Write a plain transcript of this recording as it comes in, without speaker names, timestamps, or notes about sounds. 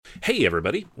Hey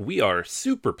everybody, we are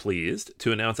super pleased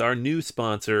to announce our new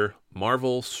sponsor,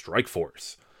 Marvel Strike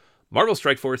Force. Marvel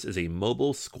Strike Force is a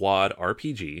mobile squad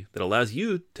RPG that allows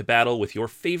you to battle with your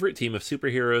favorite team of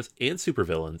superheroes and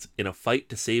supervillains in a fight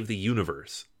to save the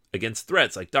universe against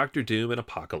threats like Doctor Doom and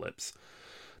Apocalypse.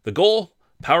 The goal?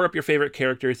 Power up your favorite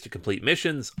characters to complete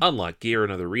missions, unlock gear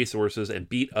and other resources, and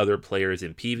beat other players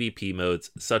in PvP modes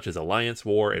such as Alliance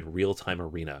War and Real Time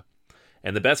Arena.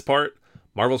 And the best part?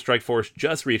 Marvel Strike Force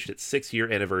just reached its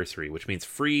 6-year anniversary, which means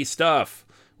free stuff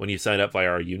when you sign up via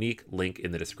our unique link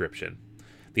in the description.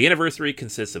 The anniversary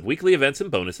consists of weekly events and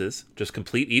bonuses. Just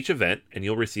complete each event, and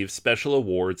you'll receive special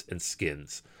awards and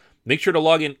skins. Make sure to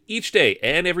log in each day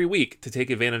and every week to take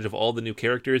advantage of all the new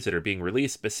characters that are being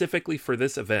released specifically for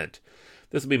this event.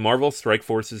 This will be Marvel Strike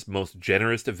Force's most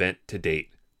generous event to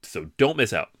date, so don't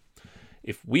miss out.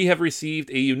 If we have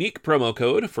received a unique promo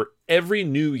code for every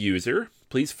new user,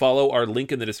 please follow our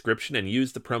link in the description and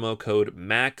use the promo code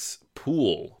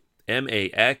MAXPOOL,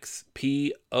 MAXPOOL.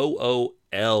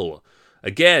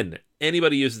 Again,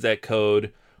 anybody uses that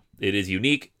code, it is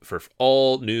unique for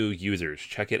all new users.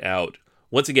 Check it out.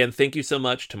 Once again, thank you so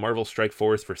much to Marvel Strike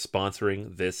Force for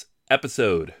sponsoring this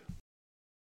episode.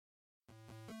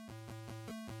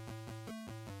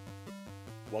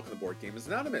 Welcome to Board Gamers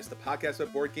Anonymous, the podcast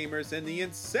of board gamers and the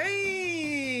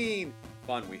insane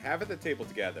fun we have at the table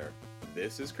together.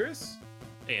 This is Chris.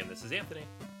 And this is Anthony.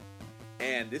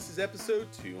 And this is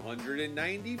episode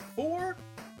 294,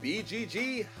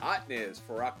 BGG Hotness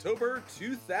for October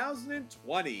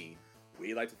 2020.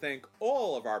 We'd like to thank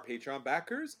all of our Patreon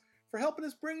backers for helping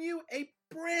us bring you a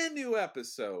brand new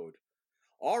episode.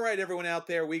 All right, everyone out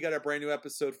there, we got a brand new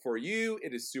episode for you.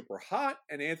 It is super hot,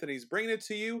 and Anthony's bringing it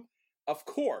to you. Of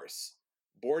course,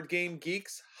 Board Game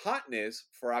Geek's Hotness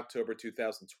for October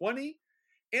 2020.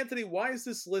 Anthony, why is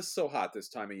this list so hot this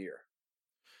time of year?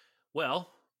 Well,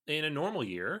 in a normal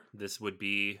year, this would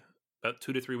be about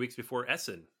 2 to 3 weeks before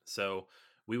Essen. So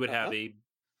we would have a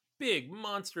big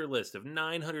monster list of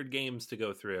 900 games to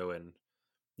go through, and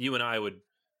you and I would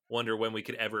wonder when we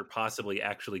could ever possibly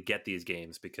actually get these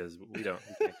games because we can't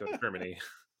go to Germany.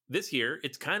 This year,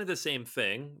 it's kind of the same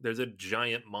thing. There's a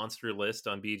giant monster list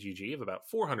on BGG of about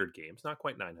 400 games, not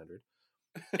quite 900.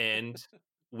 And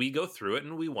we go through it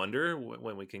and we wonder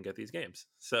when we can get these games.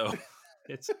 So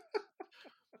it's...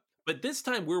 But this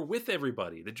time we're with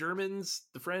everybody. The Germans,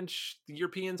 the French, the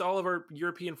Europeans, all of our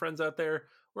European friends out there,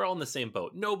 we're all in the same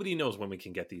boat. Nobody knows when we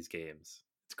can get these games.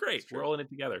 It's great. We're all in it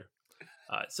together.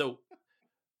 So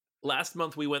last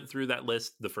month we went through that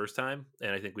list the first time,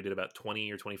 and I think we did about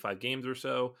 20 or 25 games or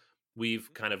so.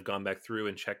 We've kind of gone back through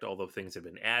and checked all the things that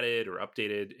have been added or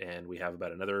updated, and we have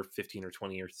about another 15 or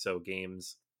 20 or so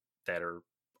games that are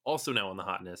also now on the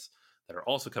Hotness that are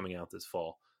also coming out this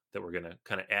fall that we're going to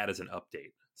kind of add as an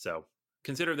update. So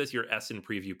consider this your Essen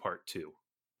preview part 2,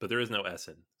 but there is no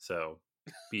Essen. So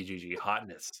BGG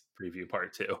Hotness preview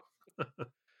part 2.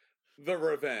 The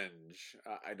revenge.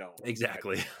 I don't.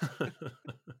 Exactly.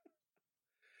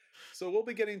 So we'll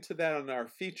be getting to that on our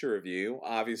feature review.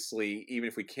 Obviously, even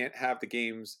if we can't have the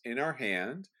games in our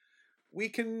hand, we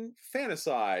can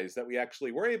fantasize that we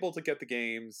actually were able to get the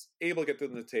games, able to get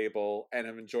them to the table, and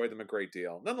have enjoyed them a great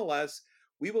deal. Nonetheless,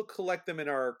 we will collect them in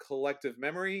our collective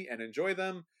memory and enjoy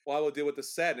them while we'll deal with the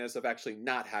sadness of actually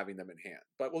not having them in hand.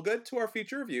 But we'll get to our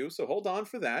feature review, so hold on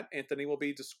for that. Anthony will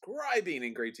be describing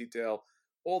in great detail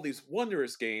all these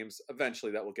wondrous games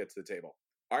eventually that will get to the table.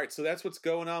 All right, so that's what's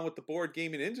going on with the board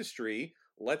gaming industry.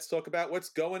 Let's talk about what's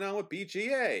going on with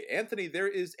BGA. Anthony, there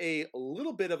is a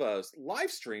little bit of a live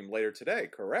stream later today,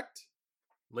 correct?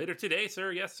 Later today,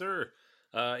 sir. Yes, sir.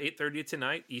 8:30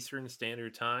 tonight, Eastern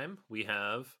Standard Time. We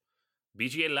have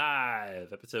BGA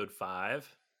Live, Episode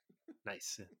 5.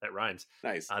 Nice. That rhymes.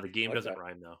 Nice. The game doesn't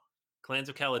rhyme, though. Clans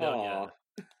of Caledonia.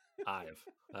 I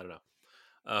don't know.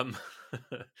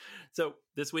 So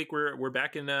this week we're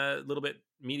back in a little bit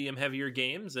medium heavier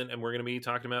games, and we're going to be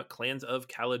talking about Clans of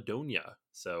Caledonia.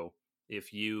 So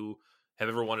if you have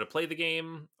ever wanted to play the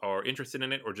game or interested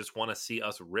in it or just want to see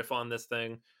us riff on this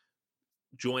thing,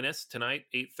 join us tonight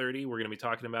 8:30. We're going to be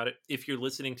talking about it. If you're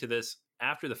listening to this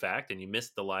after the fact and you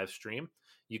missed the live stream,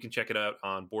 you can check it out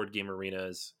on Board Game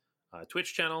Arena's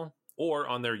Twitch channel or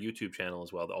on their YouTube channel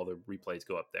as well. All the replays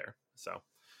go up there. So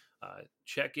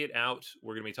check it out.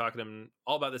 We're going to be talking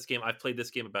all about this game. I've played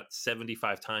this game about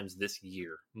 75 times this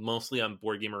year, mostly on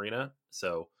Board Game Arena.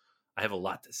 So I have a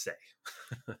lot to say.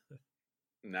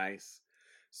 Nice.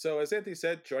 So as Anthony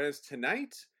said, join us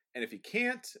tonight. And if you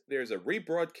can't, there's a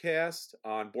rebroadcast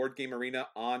on Board Game Arena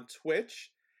on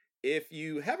Twitch. If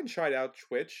you haven't tried out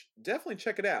Twitch, definitely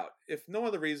check it out. If no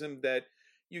other reason that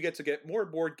you get to get more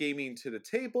board gaming to the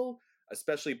table,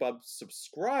 especially by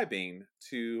subscribing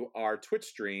to our Twitch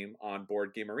stream on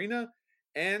Board Game Arena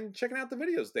and checking out the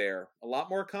videos there. A lot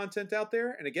more content out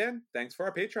there. And again, thanks for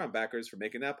our Patreon backers for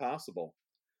making that possible.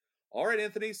 All right,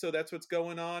 Anthony, so that's what's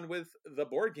going on with the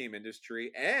board game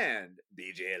industry and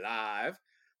BGA Live.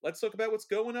 Let's talk about what's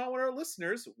going on with our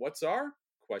listeners. What's our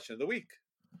question of the week?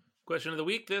 Question of the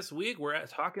week this week, we're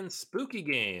talking spooky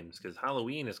games because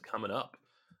Halloween is coming up.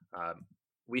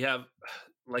 We have,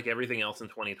 like everything else in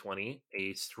 2020,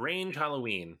 a strange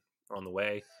Halloween on the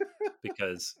way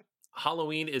because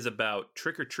Halloween is about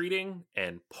trick-or-treating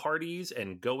and parties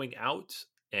and going out,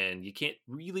 and you can't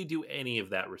really do any of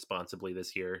that responsibly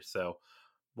this year. So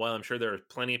while I'm sure there are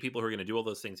plenty of people who are going to do all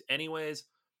those things anyways,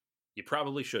 you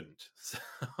probably shouldn't.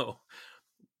 So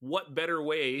what better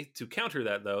way to counter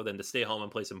that, though, than to stay home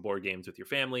and play some board games with your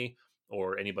family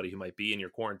or anybody who might be in your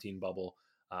quarantine bubble?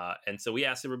 And so we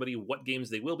asked everybody what games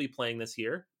they will be playing this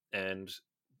year, and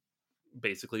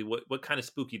basically what kind of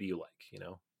spooky do you like? You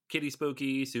know, kitty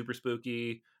spooky, super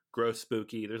spooky, gross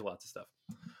spooky. There's lots of stuff.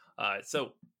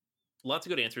 So lots of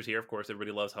good answers here. Of course,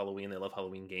 everybody loves Halloween. They love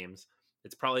Halloween games.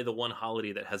 It's probably the one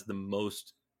holiday that has the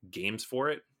most games for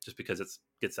it, just because it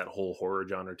gets that whole horror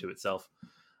genre to itself.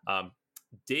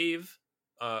 Dave,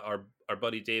 our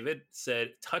buddy David,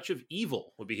 said Touch of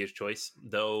Evil would be his choice,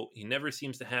 though he never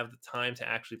seems to have the time to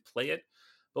actually play it.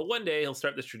 But one day he'll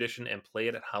start this tradition and play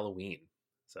it at Halloween.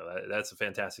 So that's a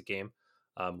fantastic game,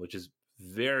 which is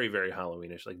very, very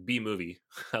Halloweenish, like B-movie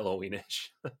Halloweenish.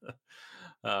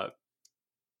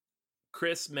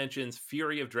 Chris mentions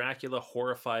Fury of Dracula,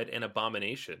 Horrified, and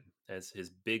Abomination as his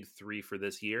big three for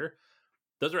this year.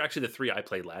 Those are actually the three I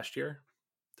played last year,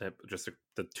 just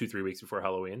the 2-3 weeks before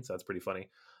Halloween, so that's pretty funny.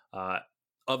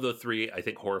 Of the three, I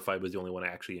think Horrified was the only one I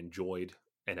actually enjoyed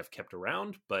and have kept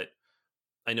around, but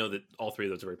I know that all three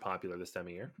of those are very popular this time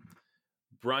of year.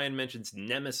 Brian mentions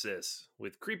Nemesis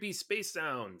with creepy space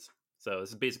sounds. So this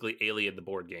is basically Alien, the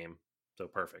board game. So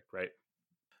perfect, right?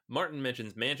 Martin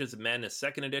mentions Mansions of Madness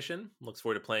 2nd Edition. Looks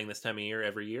forward to playing this time of year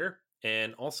every year.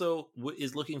 And also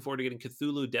is looking forward to getting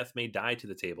Cthulhu Death May Die to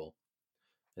the table,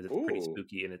 as it's pretty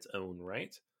spooky in its own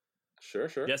right. Sure.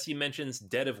 Jesse mentions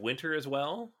Dead of Winter as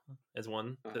well, as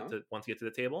one that wants to get to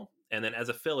the table. And then as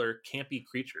a filler, Campy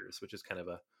Creatures, which is kind of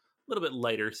a little bit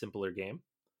lighter, simpler game.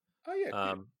 Oh,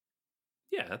 yeah.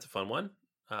 Yeah, that's a fun one.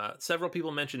 Several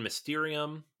people mentioned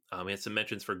Mysterium. We had some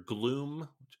mentions for Gloom,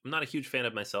 which I'm not a huge fan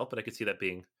of myself, but I could see that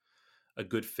being a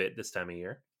good fit this time of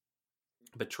year.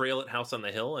 Betrayal at House on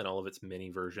the Hill and all of its mini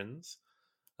versions.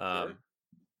 Sure.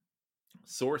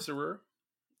 Sorcerer,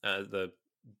 the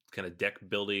kind of deck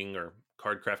building or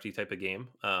card crafty type of game,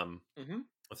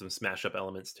 with some smash up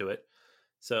elements to it.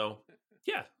 So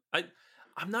yeah,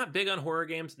 I'm not big on horror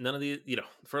games. None of the,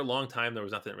 for a long time there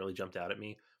was nothing that really jumped out at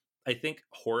me. I think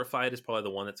Horrified is probably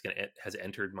the one that's has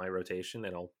entered my rotation,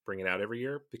 and I'll bring it out every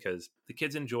year because the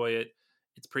kids enjoy it.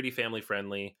 It's pretty family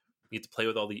friendly. You get to play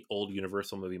with all the old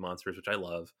Universal movie monsters, which I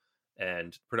love,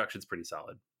 and production's pretty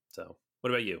solid. So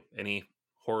what about you? Any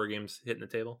horror games hitting the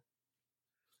table?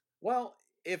 Well,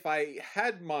 if I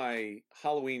had my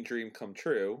Halloween dream come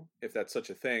true, if that's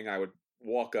such a thing, I would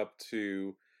walk up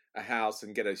to a house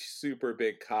and get a super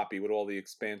big copy with all the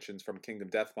expansions from Kingdom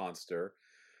Death Monster.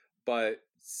 But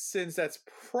since that's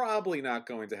probably not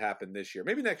going to happen this year,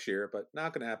 maybe next year, but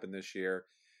not going to happen this year,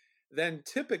 then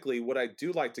typically what I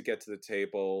do like to get to the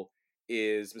table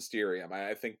is Mysterium.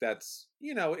 I think that's,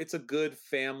 it's a good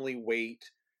family weight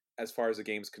as far as the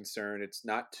game's concerned. It's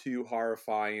not too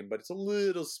horrifying, but it's a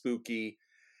little spooky,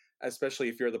 especially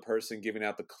if you're the person giving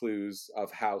out the clues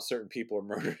of how certain people are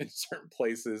murdered in certain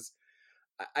places.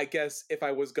 I guess if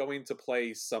I was going to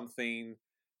play something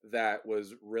that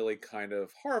was really kind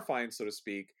of horrifying, so to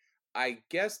speak, I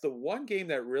guess the one game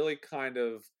that really kind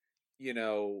of,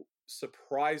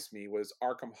 surprised me was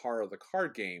Arkham Horror, the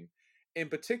card game. In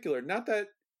particular, not that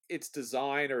its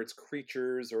design or its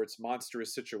creatures or its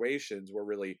monstrous situations were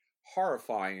really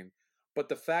horrifying, but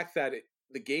the fact that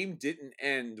the game didn't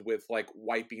end with like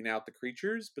wiping out the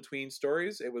creatures between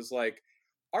stories. It was like,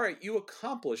 all right, you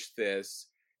accomplished this,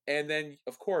 and then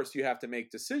of course you have to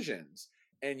make decisions,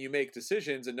 and you make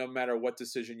decisions, and no matter what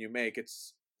decision you make,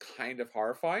 it's kind of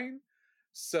horrifying.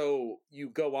 So you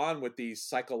go on with these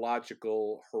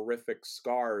psychological horrific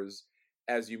scars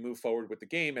as you move forward with the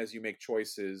game, as you make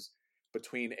choices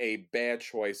between a bad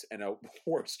choice and a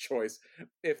worse choice,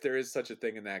 if there is such a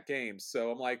thing in that game.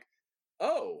 So I'm like,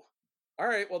 oh, all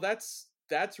right, well that's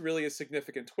really a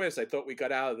significant twist. I thought we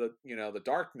got out of the the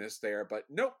darkness there, but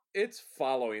nope, it's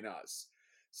following us.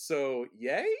 So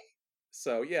yay.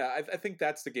 So yeah, I think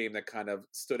that's the game that kind of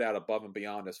stood out above and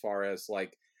beyond as far as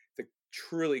like the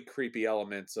truly creepy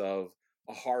elements of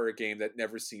a horror game that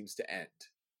never seems to end.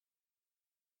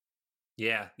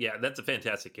 Yeah, yeah, that's a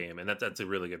fantastic game, and that's a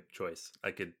really good choice.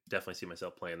 I could definitely see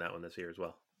myself playing that one this year as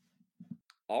well.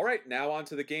 All right, now on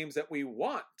to the games that we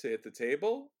want to hit the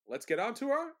table. Let's get on to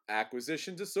our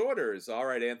acquisition disorders. All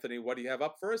right, Anthony, what do you have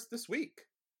up for us this week?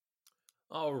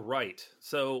 All right,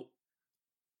 so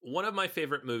one of my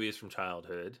favorite movies from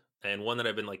childhood, and one that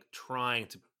I've been like trying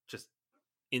to just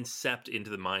incept into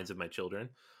the minds of my children,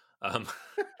 um,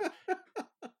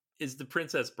 is The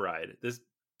Princess Bride. This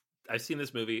I've seen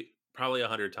this movie probably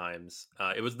 100 times.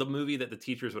 It was the movie that the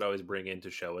teachers would always bring in to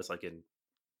show us, like in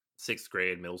sixth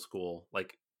grade, middle school,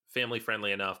 like family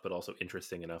friendly enough, but also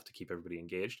interesting enough to keep everybody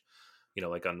engaged.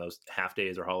 Like on those half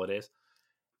days or holidays.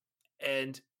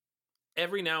 And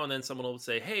every now and then, someone will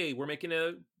say, "Hey, we're making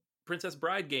a Princess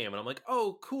Bride game," and I'm like,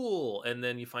 "Oh, cool!" And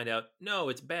then you find out, no,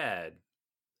 it's bad.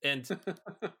 And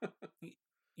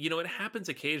it happens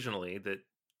occasionally that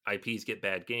IPs get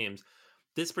bad games.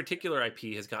 This particular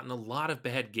IP has gotten a lot of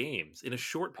bad games in a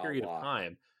short A period of lot.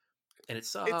 time, and it It's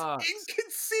sucks.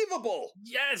 inconceivable.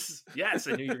 Yes, yes,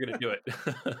 I knew you were going to do it.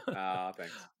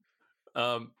 Thanks.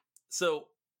 um, so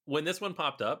when this one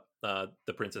popped up,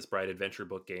 the Princess Bride adventure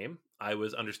book game, I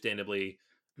was understandably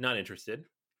not interested,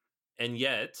 and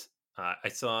yet I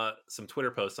saw some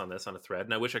Twitter posts on this on a thread,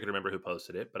 and I wish I could remember who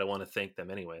posted it, but I want to thank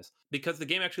them anyways because the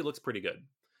game actually looks pretty good.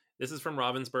 This is from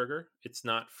Ravensburger. It's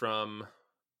not from,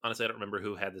 honestly, I don't remember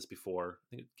who had this before.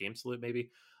 I think Game Salute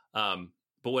maybe.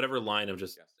 But whatever line of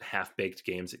just Yes. half baked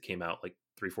games that came out like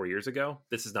 3-4 years ago,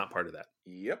 this is not part of that.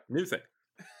 Yep. New thing.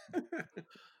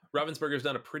 Ravensburger's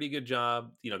done a pretty good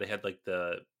job. They had like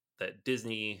that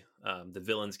Disney, the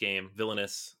villains game,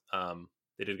 Villainous.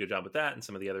 They did a good job with that and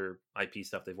some of the other IP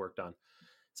stuff they've worked on.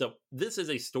 So this is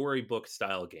a storybook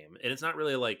style game, and it's not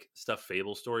really like stuffed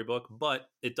fable storybook, but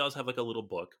it does have like a little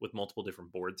book with multiple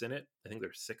different boards in it. I think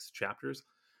there's 6 chapters,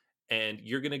 and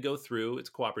you're going to go through, it's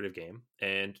a cooperative game,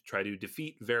 and try to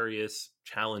defeat various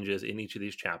challenges in each of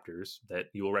these chapters that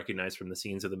you will recognize from the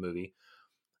scenes of the movie.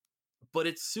 But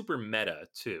it's super meta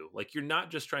too. Like, you're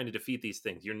not just trying to defeat these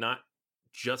things. You're not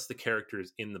just the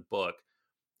characters in the book.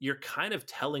 You're kind of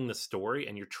telling the story,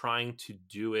 and you're trying to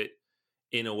do it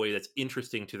in a way that's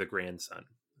interesting to the grandson.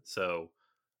 So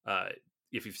uh,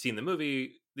 if you've seen the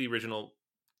movie, the original,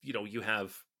 you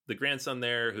have the grandson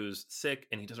there who's sick,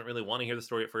 and he doesn't really want to hear the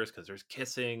story at first because there's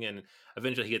kissing, and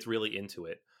eventually he gets really into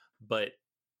it. But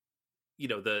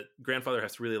the grandfather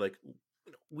has to really like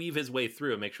weave his way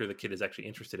through and make sure the kid is actually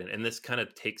interested in it. And this kind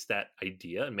of takes that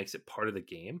idea and makes it part of the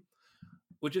game,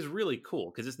 which is really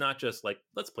cool because it's not just like,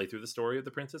 let's play through the story of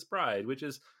the Princess Bride, which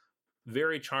is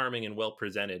very charming and well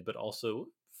presented, but also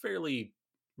fairly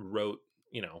rote.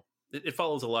 It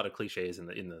follows a lot of cliches in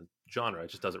the genre. It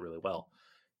just does it really well.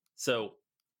 So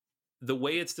the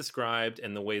way it's described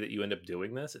and the way that you end up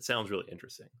doing this, it sounds really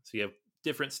interesting. So you have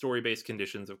different story-based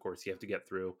conditions, of course, you have to get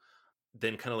through.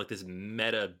 Then kind of like this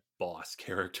meta boss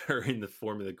character in the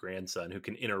form of the grandson who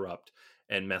can interrupt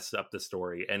and mess up the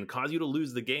story and cause you to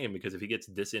lose the game because if he gets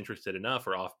disinterested enough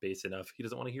or off base enough, he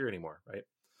doesn't want to hear anymore, right?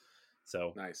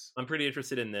 So Nice. I'm pretty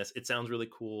interested in this. It sounds really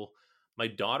cool. My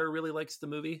daughter really likes the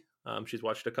movie. She's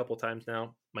watched it a couple times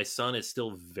now. My son is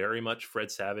still very much Fred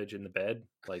Savage in the bed,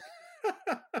 like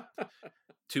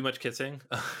too much kissing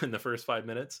in the first 5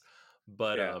 minutes.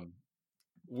 But Yeah.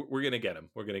 we're gonna get him.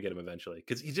 We're gonna get him eventually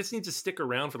because he just needs to stick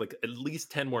around for like at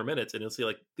least 10 more minutes, and you'll see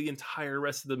like the entire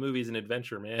rest of the movie is an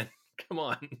adventure, man. Come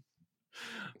on.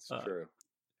 It's true.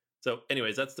 So,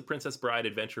 anyways, that's the Princess Bride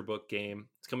adventure book game.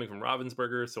 It's coming from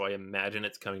Ravensburger, so I imagine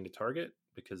it's coming to Target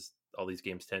because all these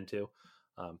games tend to.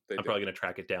 I'm probably going to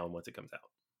track it down once it comes out.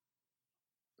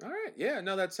 All right. Yeah.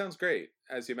 No, that sounds great.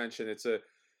 As you mentioned,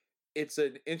 it's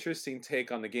an interesting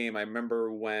take on the game. I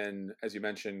remember when, as you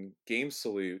mentioned, Game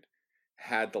Salute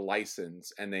had the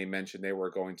license, and they mentioned they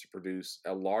were going to produce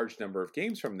a large number of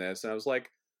games from this, and I was like,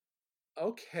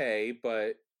 okay,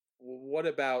 but what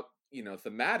about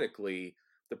thematically?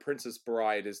 The Princess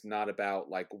Bride is not about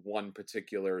like one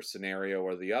particular scenario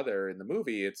or the other in the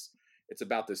movie. It's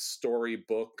about this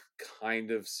storybook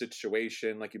kind of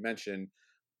situation, like you mentioned,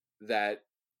 that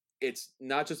it's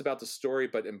not just about the story,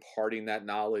 but imparting that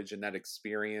knowledge and that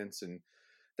experience and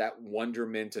that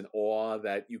wonderment and awe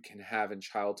that you can have in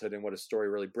childhood and what a story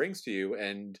really brings to you.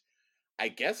 And I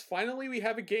guess finally we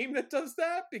have a game that does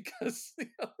that because the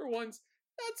other ones,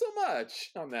 not so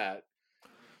much on that.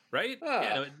 Right?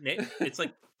 Yeah, no, it's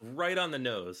like right on the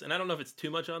nose. And I don't know if it's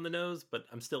too much on the nose, but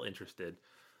I'm still interested.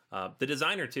 The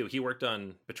designer, too, he worked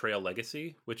on Betrayal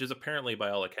Legacy, which is apparently, by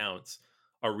all accounts,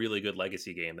 a really good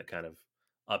legacy game that kind of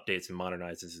updates and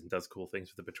modernizes and does cool things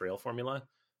with the Betrayal formula.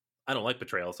 I don't like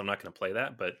Betrayal, so I'm not going to play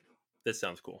that, but this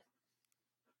sounds cool.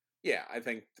 Yeah, I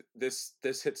think this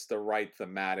hits the right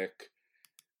thematic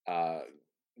uh,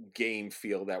 game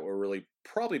feel that we're really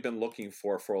probably been looking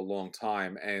for a long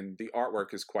time, and the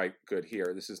artwork is quite good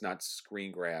here. This is not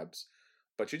screen grabs,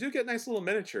 but you do get nice little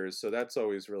miniatures, so that's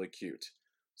always really cute.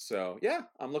 So yeah,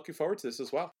 I'm looking forward to this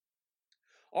as well.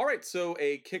 All right, so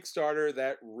a Kickstarter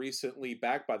that recently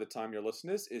backed by the time you're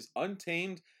listening to this is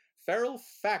Untamed Feral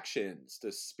Factions,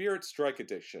 the Spirit Strike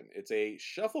Edition. It's a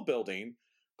shuffle building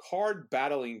card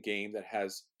battling game that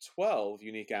has 12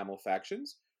 unique animal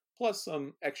factions, plus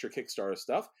some extra Kickstarter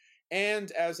stuff.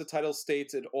 And as the title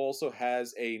states, it also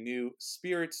has a new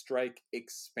Spirit Strike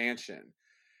expansion.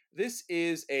 This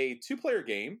is a two-player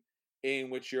game in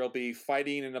which you'll be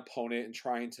fighting an opponent and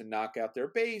trying to knock out their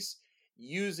base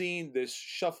using this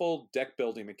shuffle deck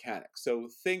building mechanic. So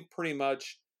think pretty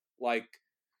much like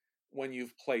when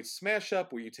you've played Smash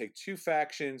Up, where you take two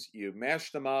factions, you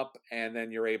mash them up, and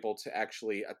then you're able to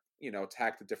actually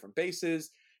attack the different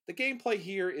bases. The gameplay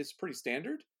here is pretty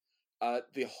standard.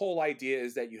 The whole idea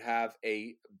is that you have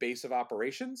a base of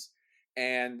operations,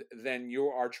 and then you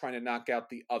are trying to knock out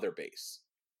the other base.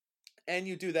 And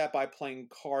you do that by playing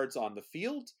cards on the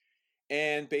field.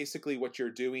 And basically, what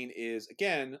you're doing is,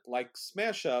 again, like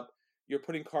Smash Up, you're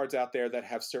putting cards out there that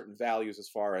have certain values as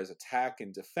far as attack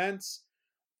and defense.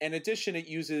 In addition, it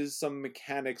uses some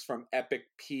mechanics from Epic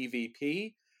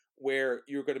PvP, where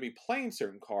you're going to be playing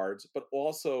certain cards, but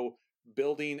also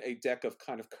building a deck of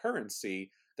kind of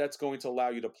currency that's going to allow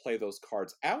you to play those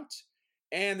cards out.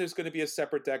 And there's going to be a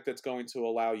separate deck that's going to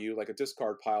allow you, like a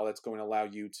discard pile, that's going to allow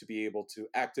you to be able to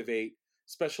activate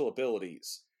special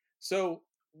abilities. So,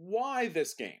 why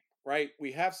this game, right?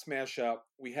 We have Smash Up,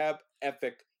 we have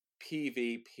Epic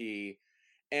PvP,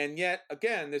 and yet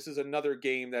again, this is another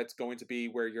game that's going to be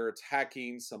where you're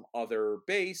attacking some other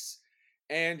base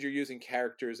and you're using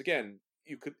characters. Again,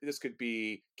 this could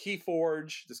be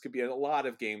Keyforge, this could be a lot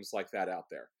of games like that out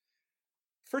there.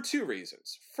 For two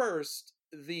reasons. First,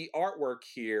 the artwork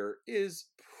here is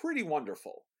pretty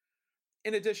wonderful.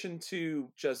 In addition to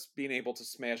just being able to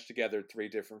smash together three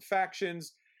different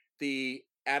factions, the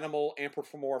animal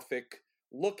anthropomorphic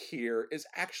look here is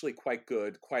actually quite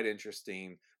good, quite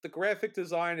interesting. The graphic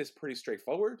design is pretty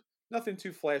straightforward, nothing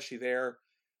too flashy there,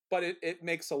 but it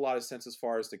makes a lot of sense as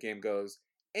far as the game goes,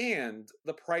 and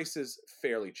the price is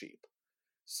fairly cheap.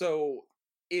 So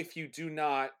if you do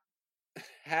not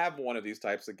have one of these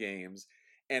types of games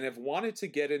and have wanted to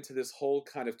get into this whole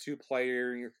kind of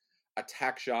two-player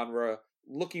attack genre,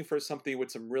 looking for something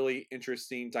with some really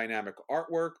interesting dynamic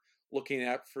artwork, looking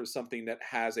at for something that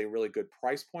has a really good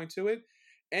price point to it.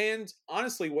 And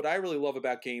honestly, what I really love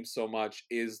about games so much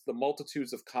is the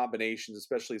multitudes of combinations,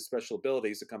 especially special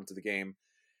abilities that come to the game.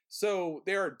 So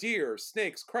there are deer,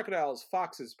 snakes, crocodiles,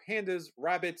 foxes, pandas,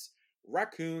 rabbits,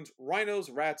 raccoons, rhinos,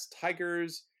 rats,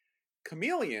 tigers,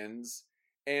 chameleons,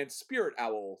 and spirit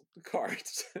owl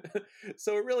cards.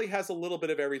 So it really has a little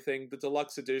bit of everything. The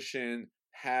deluxe edition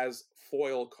has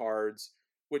foil cards,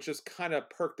 which just kind of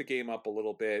perk the game up a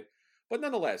little bit. But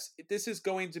nonetheless, this is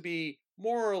going to be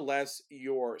more or less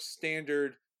your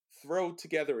standard throw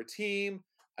together a team,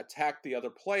 attack the other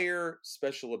player,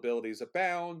 special abilities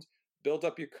abound, build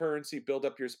up your currency, build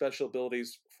up your special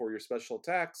abilities for your special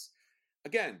attacks.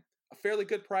 Again, a fairly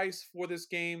good price for this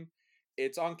game.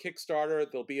 It's on Kickstarter.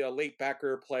 There'll be a late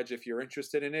backer pledge if you're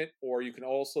interested in it, or you can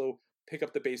also pick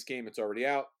up the base game. It's already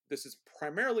out. This is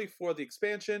primarily for the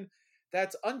expansion.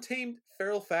 That's Untamed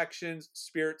Feral Factions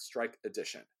Spirit Strike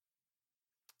Edition.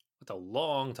 That's a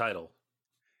long title.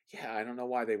 Yeah, I don't know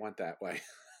why they went that way.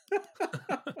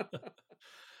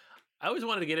 I always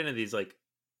wanted to get into these like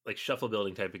shuffle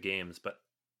building type of games, but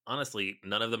honestly,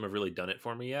 none of them have really done it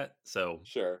for me yet. So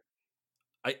Sure.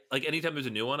 I like anytime there's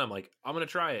a new one, I'm like, I'm gonna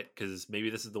try it because maybe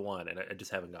this is the one, and I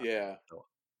just haven't gotten it. Yeah. So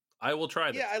I will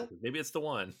try this. Yeah, Maybe it's the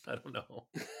one. I don't know.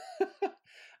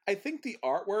 I think the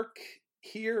artwork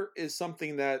here is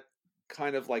something that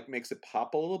kind of like makes it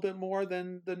pop a little bit more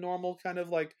than the normal kind of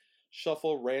like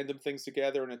shuffle random things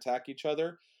together and attack each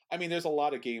other. I mean, there's a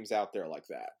lot of games out there like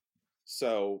that.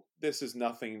 So this is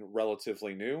nothing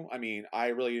relatively new. I mean, I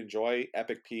really enjoy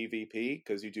Epic PvP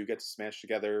because you do get to smash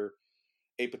together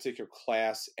a particular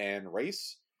class and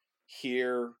race.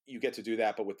 Here, you get to do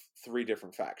that, but with three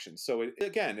different factions. So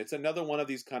again, it's another one of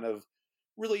these kind of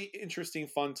really interesting,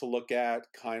 fun to look at,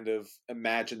 kind of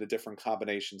imagine the different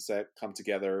combinations that come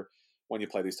together when you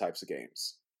play these types of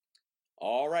games.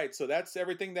 All right, so that's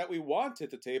everything that we want at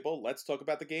the table. Let's talk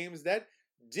about the games that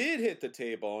did hit the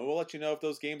table, and we'll let you know if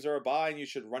those games are a buy and you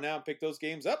should run out and pick those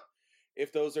games up.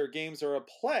 If those are games are a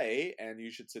play and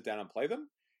you should sit down and play them.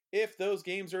 If those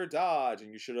games are a dodge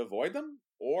and you should avoid them.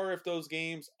 Or if those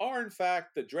games are in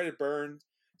fact the dreaded burn,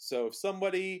 So if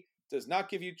somebody does not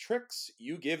give you tricks,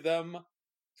 you give them.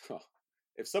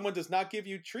 If someone does not give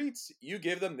you treats, you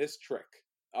give them this trick.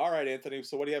 All right, Anthony.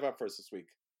 So what do you have up for us this week?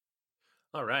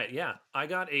 All right, yeah, I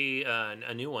got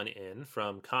a new one in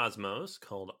from Cosmos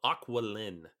called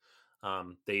Aqualin.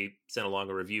 They sent along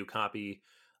a review copy,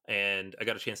 and I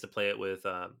got a chance to play it with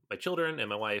my children and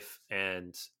my wife.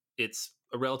 And it's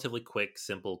a relatively quick,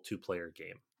 simple two-player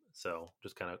game. So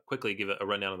just kind of quickly give it a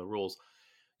rundown of the rules.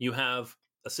 You have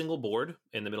a single board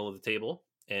in the middle of the table,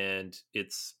 and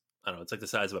it's I don't know, it's like the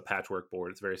size of a patchwork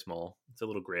board. It's very small. It's a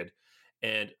little grid.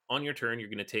 And on your turn, you're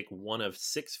going to take one of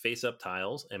 6 face-up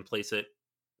tiles and place it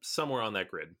somewhere on that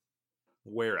grid,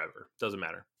 wherever. Doesn't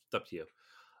matter. It's up to you.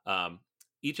 Um,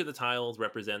 each of the tiles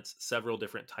represents several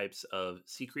different types of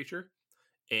sea creature,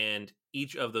 and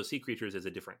each of those sea creatures is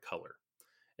a different color.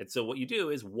 And so what you do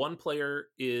is one player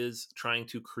is trying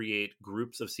to create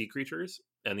groups of sea creatures,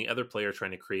 and the other player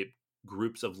trying to create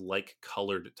groups of like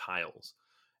colored tiles.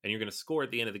 And you're going to score at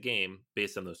the end of the game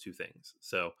based on those two things.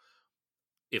 So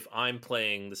if I'm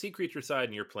playing the sea creature side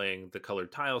and you're playing the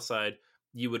colored tile side,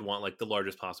 you would want like the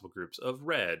largest possible groups of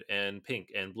red and pink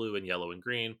and blue and yellow and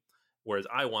green. Whereas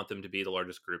I want them to be the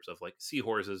largest groups of like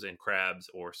seahorses and crabs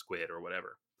or squid or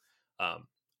whatever. Um,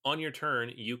 on your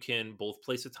turn, you can both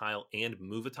place a tile and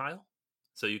move a tile.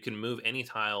 So you can move any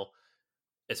tile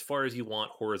as far as you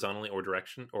want horizontally or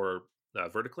direction or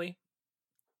vertically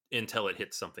until it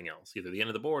hits something else, either the end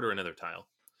of the board or another tile.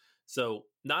 So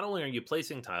not only are you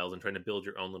placing tiles and trying to build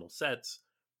your own little sets,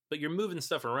 but you're moving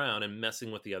stuff around and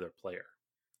messing with the other player.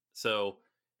 So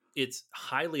it's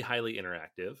highly, highly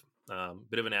interactive.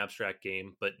 Bit of an abstract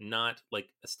game, but not like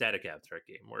a static abstract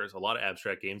game. Whereas a lot of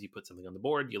abstract games, you put something on the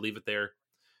board, you leave it there,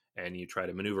 and you try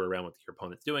to maneuver around what your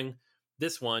opponent's doing.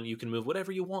 This one, you can move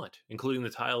whatever you want, including the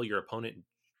tile your opponent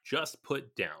just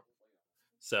put down.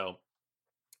 So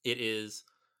it is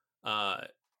uh,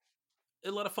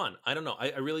 a lot of fun. I don't know.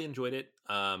 I really enjoyed it.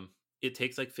 It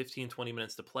takes like 15, 20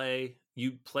 minutes to play.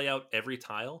 You play out every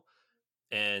tile,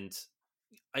 and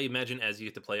I imagine as you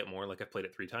get to play it more, like I've played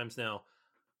it 3 times now,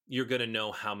 you're going to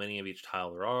know how many of each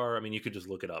tile there are. I mean, you could just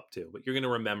look it up too, but you're going to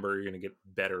remember, you're going to get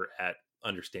better at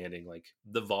understanding like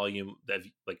the volume that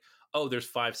like, oh, there's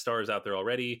 5 stars out there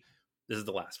already. This is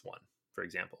the last one, for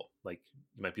example. Like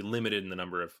you might be limited in the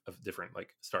number of different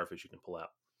like starfish you can pull out.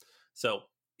 So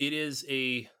it is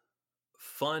a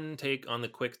fun take on the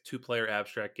quick 2-player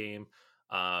abstract game.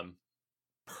 Um,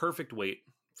 Perfect weight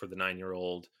for the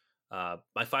 9-year-old. My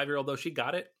 5-year-old though, she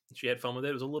got it. She had fun with it.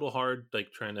 It was a little hard,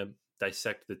 like trying to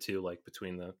dissect the two, like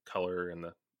between the color and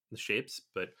the shapes,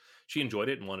 but she enjoyed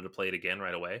it and wanted to play it again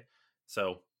right away.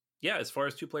 So yeah, as far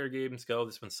as 2-player games go,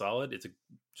 this one's solid. It's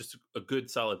just a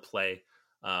good solid play.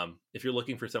 If you're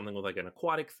looking for something with like an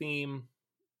aquatic theme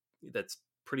that's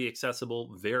pretty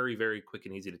accessible, very, very quick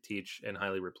and easy to teach, and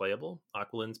highly replayable,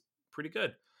 Aqualin's pretty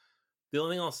good. The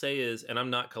only thing I'll say is, and I'm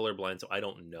not colorblind, so I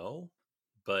don't know,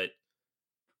 but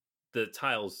the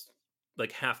tiles,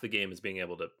 like half the game is being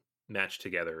able to match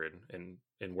together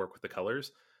and work with the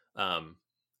colors. Um,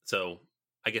 so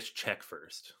I guess check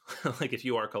first. Like if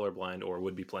you are colorblind or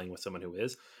would be playing with someone who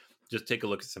is, just take a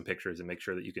look at some pictures and make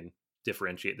sure that you can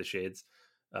differentiate the shades.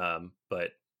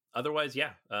 But otherwise,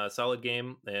 yeah, solid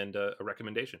game and a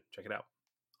recommendation. Check it out.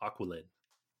 Aqualid.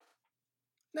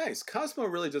 Nice. Cosmo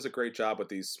really does a great job with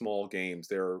these small games.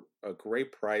 They're a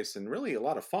great price and really a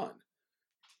lot of fun.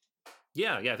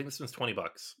 Yeah. I think this one's $20,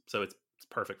 so it's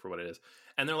perfect for what it is.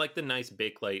 And they're like the nice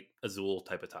Bakelite Azul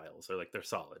type of tiles. They're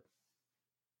solid.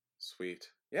 Sweet.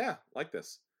 Yeah, like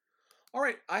this. All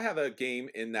right, I have a game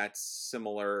in that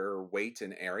similar weight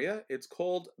and area. It's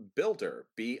called Builder,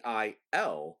 Bilder.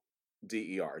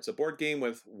 It's a board game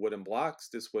with wooden blocks.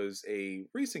 This was a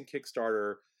recent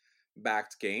Kickstarter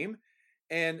backed game.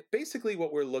 And basically,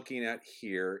 what we're looking at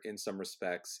here, in some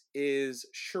respects, is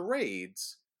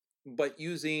charades, but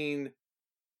using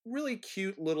really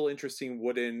cute, little, interesting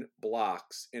wooden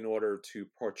blocks in order to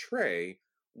portray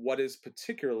what is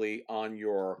particularly on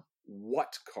your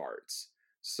what cards.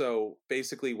 So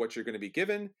basically, what you're going to be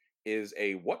given is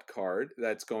a what card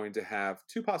that's going to have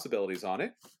 2 possibilities on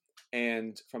it.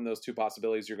 And from those 2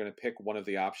 possibilities, you're going to pick one of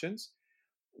the options.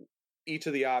 Each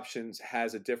of the options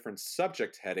has a different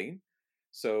subject heading.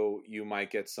 So you might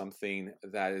get something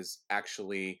that is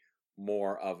actually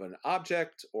more of an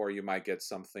object, or you might get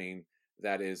something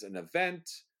that is an event.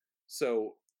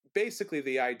 So basically,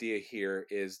 the idea here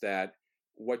is that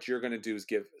what you're going to do is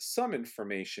give some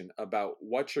information about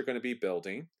what you're going to be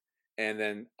building. And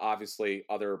then obviously,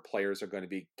 other players are going to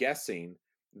be guessing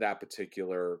that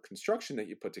particular construction that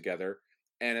you put together.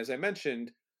 And as I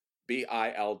mentioned,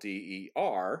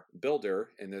 Bilder, builder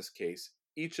in this case,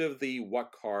 each of the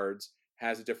what cards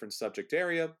has a different subject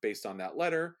area based on that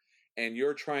letter, and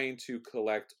you're trying to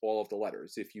collect all of the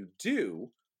letters. If you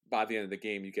do, by the end of the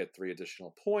game, you get 3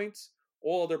 additional points.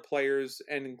 All other players,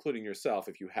 and including yourself,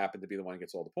 if you happen to be the one who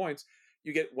gets all the points,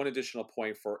 you get 1 additional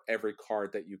point for every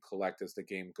card that you collect as the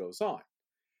game goes on.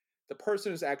 The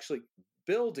person who's actually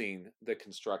building the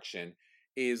construction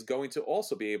is going to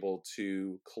also be able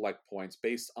to collect points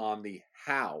based on the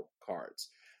how cards.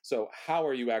 So, how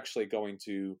are you actually going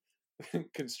to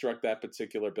construct that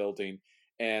particular building,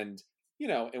 and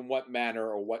in what manner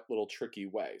or what little tricky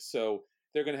way? So,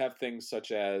 they're going to have things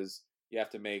such as you have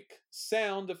to make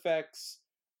sound effects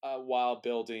while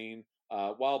building.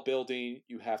 While building,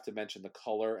 you have to mention the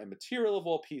color and material of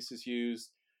all pieces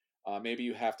used. Maybe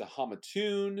you have to hum a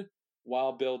tune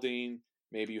while building.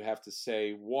 Maybe you have to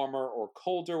say warmer or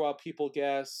colder while people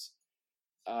guess.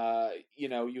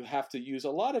 You have to use a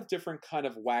lot of different kind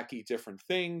of wacky different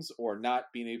things, or not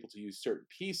being able to use certain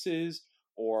pieces,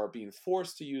 or being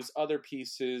forced to use other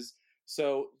pieces.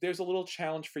 So there's a little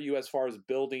challenge for you as far as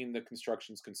building the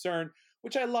construction is concerned,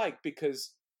 which I like,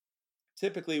 because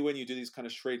typically when you do these kind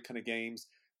of charade kind of games,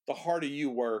 the harder you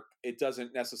work, it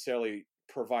doesn't necessarily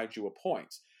provide you a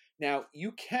point. Now,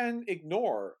 you can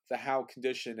ignore the how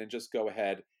condition and just go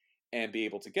ahead and be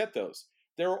able to get those.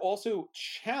 There are also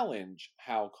challenge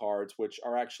how cards, which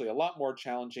are actually a lot more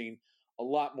challenging, a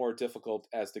lot more difficult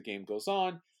as the game goes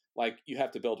on. Like, you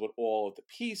have to build with all of the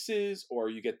pieces, or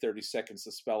you get 30 seconds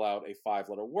to spell out a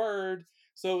 5-letter word.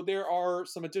 So there are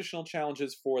some additional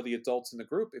challenges for the adults in the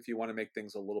group if you want to make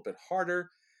things a little bit harder.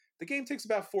 The game takes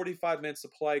about 45 minutes to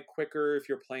play, quicker if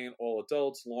you're playing all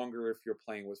adults, longer if you're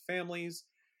playing with families.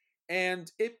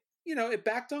 And it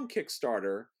backed on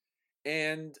Kickstarter.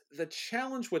 And the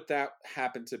challenge with that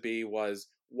happened to be was,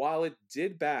 while it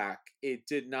did back, it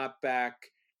did not back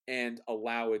and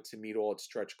allow it to meet all its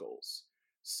stretch goals.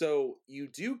 So you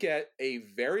do get a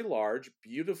very large,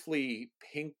 beautifully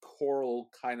pink coral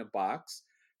kind of box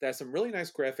that has some really nice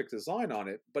graphic design on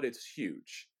it, but it's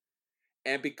huge.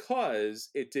 And because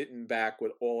it didn't back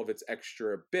with all of its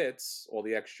extra bits, all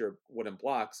the extra wooden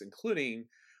blocks, including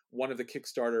one of the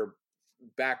Kickstarter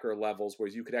backer levels where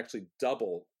you could actually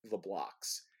double the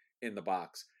blocks in the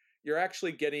box, you're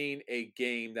actually getting a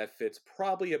game that fits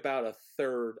probably about a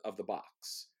third of the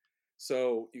box.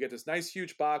 So you get this nice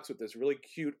huge box with this really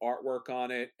cute artwork on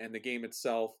it, and the game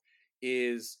itself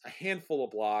is a handful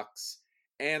of blocks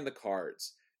and the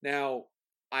cards. Now,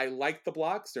 I like the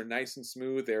blocks. They're nice and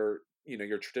smooth. They're,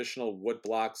 your traditional wood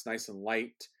blocks, nice and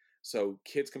light. So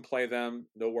kids can play them.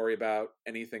 No worry about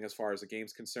anything as far as the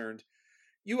game's concerned.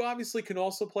 You obviously can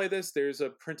also play this. There's a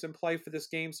print and play for this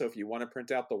game. So if you want to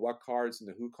print out the what cards and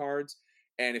the who cards,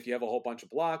 and if you have a whole bunch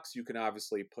of blocks, you can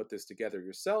obviously put this together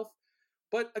yourself.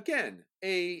 But again,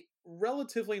 a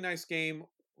relatively nice game.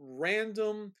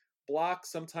 Random blocks,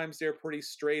 sometimes they're pretty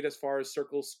straight as far as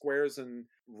circles, squares, and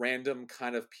random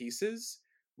kind of pieces.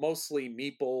 Mostly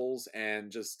meeples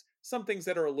and just some things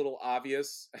that are a little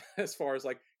obvious as far as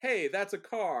like, hey, that's a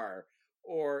car,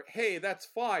 or hey, that's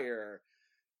fire,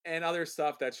 and other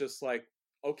stuff that's just like,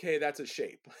 okay, that's a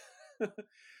shape.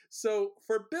 So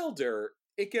for Builder,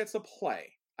 it gets a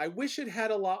play. I wish it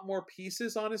had a lot more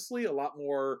pieces, honestly, a lot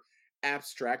more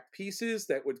abstract pieces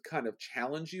that would kind of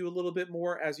challenge you a little bit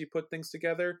more as you put things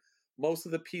together. Most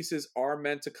of the pieces are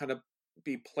meant to kind of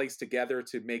be placed together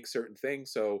to make certain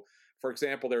things. So, for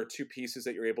example, there are 2 pieces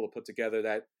that you're able to put together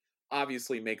that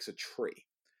obviously makes a tree.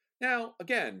 Now,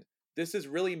 again, this is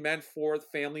really meant for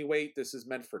family weight. This is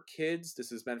meant for kids.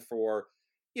 This is meant for,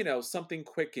 something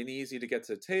quick and easy to get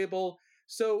to the table.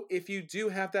 So if you do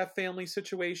have that family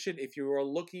situation, if you are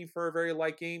looking for a very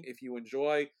light game, if you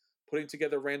enjoy putting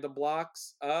together random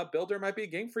blocks, Builder might be a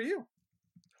game for you.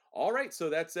 All right, so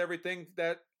that's everything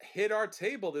that hit our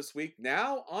table this week.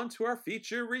 Now, on to our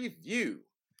feature review.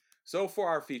 So for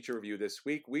our feature review this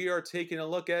week, we are taking a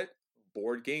look at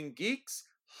Board Game Geek's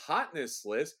Hotness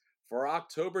list for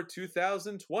October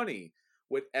 2020.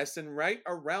 With Essen right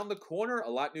around the corner, a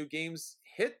lot new games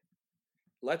hit.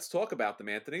 Let's talk about them,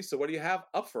 Anthony. So what do you have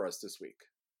up for us this week?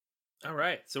 All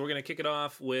right. So we're going to kick it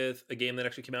off with a game that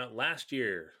actually came out last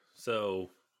year. So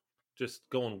just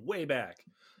going way back.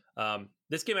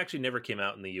 This game actually never came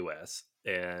out in the US,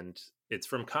 and it's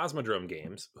from Cosmodrome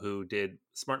Games, who did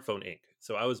Smartphone Inc.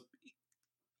 So I was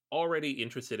already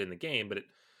interested in the game, but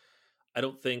I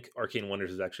don't think Arcane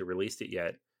Wonders has actually released it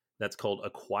yet. That's called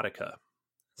Aquatica.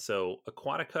 So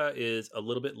Aquatica is a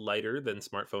little bit lighter than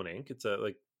Smartphone Inc. It's a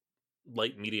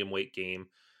light medium weight game,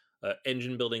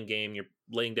 engine building game. You're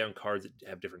laying down cards that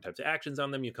have different types of actions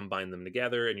on them. You combine them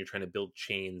together, and you're trying to build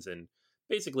chains and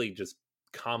basically just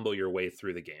combo your way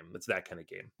through the game. It's that kind of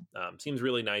game. Seems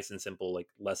really nice and simple, like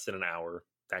less than an hour,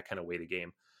 that kind of weighted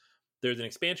game. There's an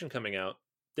expansion coming out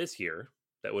this year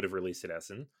that would have released at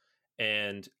Essen.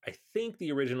 And I think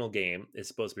the original game is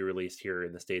supposed to be released here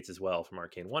in the States as well from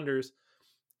Arcane Wonders.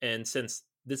 And since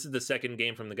this is the second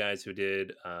game from the guys who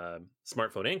did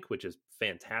Smartphone Inc., which is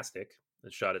fantastic,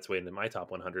 it shot its way into my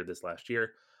top 100 this last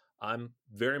year, I'm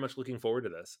very much looking forward to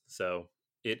this. So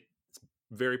it's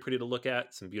very pretty to look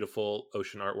at, some beautiful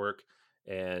ocean artwork,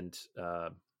 and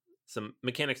some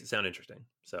mechanics that sound interesting.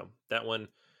 So that one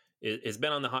has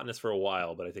been on the hotness for a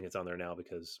while, but I think it's on there now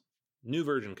because new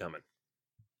version coming.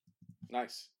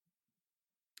 Nice.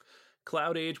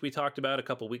 Cloud Age, we talked about a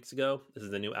couple weeks ago. This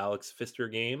is the new Alex Pfister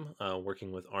game,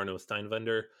 working with Arno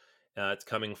Steinwender. It's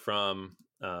coming from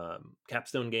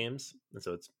Capstone Games, and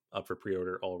so it's up for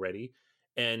pre-order already.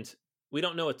 And we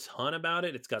don't know a ton about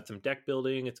it. It's got some deck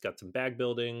building. It's got some bag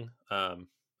building. I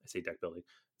say deck building.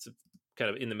 It's kind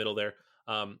of in the middle there.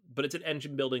 But it's an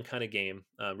engine building kind of game,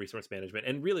 resource management.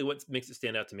 And really what makes it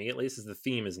stand out to me, at least, is the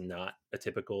theme is not a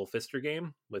typical Pfister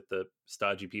game with the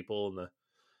stodgy people in the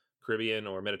Caribbean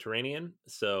or Mediterranean.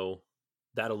 So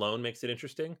that alone makes it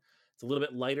interesting. It's a little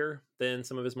bit lighter than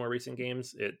some of his more recent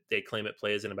games. They claim it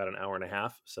plays in about an hour and a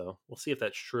half. So we'll see if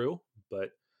that's true. But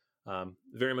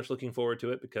very much looking forward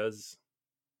to it because,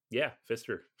 yeah,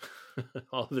 Pfister.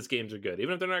 All of his games are good.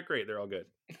 Even if they're not great, they're all good.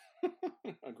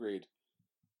 Agreed.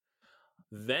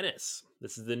 Venice.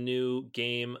 This is the new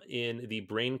game in the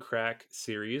Brain Crack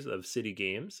series of city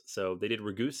games. So they did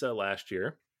Ragusa last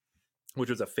year, which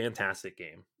was a fantastic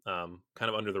game. Kind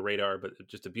of under the radar, but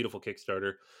just a beautiful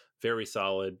Kickstarter. Very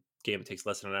solid game. It takes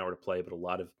less than an hour to play, but a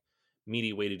lot of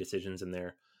meaty, weighty decisions in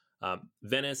there.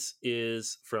 Venice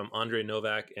is from Andre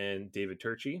Novak and David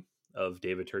Turczi of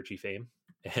David Turczi fame.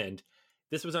 And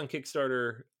this was on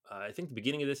Kickstarter, I think the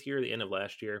beginning of this year, the end of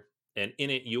last year. And in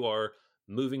it, you are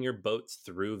moving your boats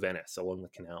through Venice along the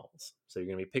canals. So you're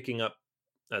going to be picking up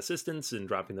assistants and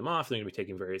dropping them off. They're going to be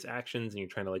taking various actions, and you're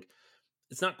trying to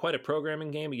it's not quite a programming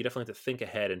game, but you definitely have to think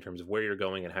ahead in terms of where you're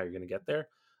going and how you're going to get there,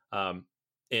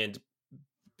 and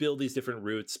build these different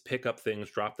routes, pick up things,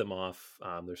 drop them off.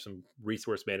 There's some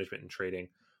resource management and trading,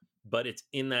 but it's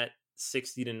in that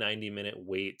 60 to 90 minute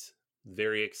wait,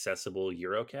 very accessible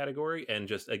Euro category, and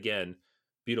just, again,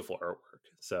 beautiful artwork.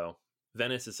 So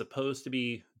Venice is supposed to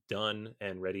be done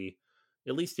and ready,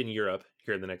 at least in Europe,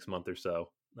 here in the next month or so.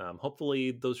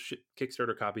 Hopefully those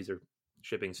Kickstarter copies are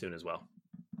shipping soon as well.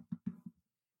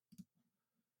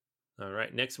 All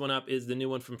right, next one up is the new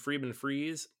one from Friedman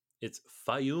Freeze. It's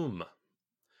Fayum.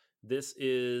 This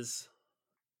is,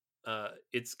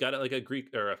 it's got like a Greek.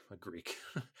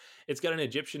 It's got an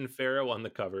Egyptian pharaoh on the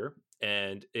cover,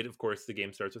 and it, of course, the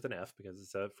game starts with an F because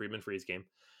it's a Friedman Freeze game.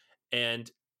 And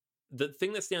the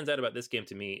thing that stands out about this game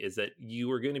to me is that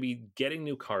you are going to be getting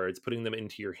new cards, putting them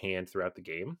into your hand throughout the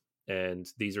game, and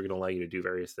these are going to allow you to do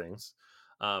various things.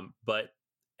 But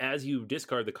as you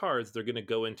discard the cards, they're going to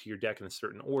go into your deck in a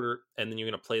certain order, and then you're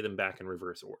going to play them back in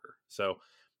reverse order. So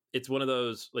it's one of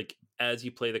those, as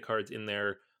you play the cards in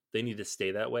there, they need to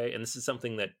stay that way. And this is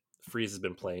something that Freeze has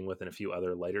been playing with in a few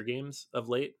other lighter games of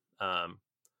late,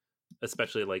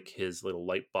 especially like his little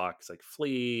light box, like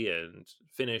Flee and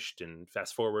Finished and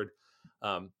Fast Forward.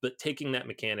 But taking that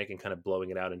mechanic and kind of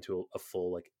blowing it out into a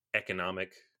full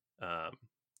economic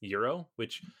Euro,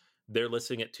 which they're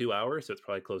listing at 2 hours, so it's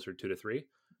probably closer to 2 to 3.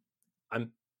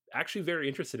 I'm actually very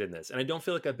interested in this, and I don't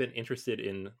feel like I've been interested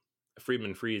in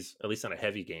Friedman Freeze, at least on a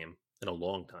heavy game, in a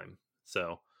long time.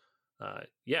 So,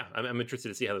 yeah, I'm interested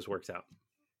to see how this works out.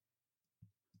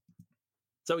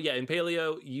 So, yeah, in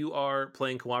Paleo, you are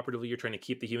playing cooperatively. You're trying to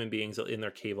keep the human beings in their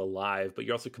cave alive, but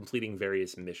you're also completing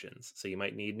various missions. So you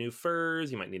might need new furs.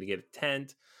 You might need to get a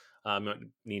tent. You might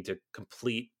need to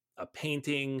complete a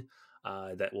painting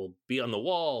that will be on the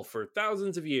wall for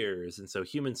thousands of years. And so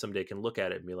humans someday can look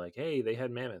at it and be like, hey, they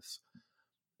had mammoths.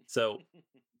 So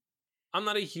I'm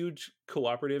not a huge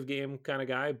cooperative game kind of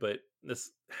guy, but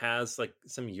this has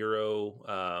some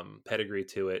Euro pedigree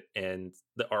to it, and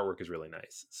the artwork is really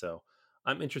nice. So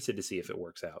I'm interested to see if it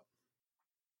works out.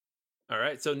 All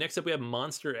right, so next up we have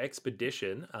Monster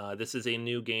Expedition. This is a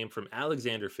new game from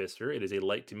Alexander Pfister. It is a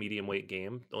light to medium weight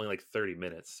game, only 30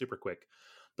 minutes, super quick.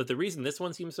 But the reason this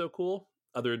one seems so cool,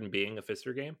 other than being a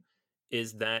Pfister game,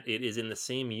 is that it is in the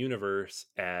same universe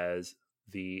as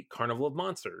the Carnival of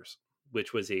Monsters,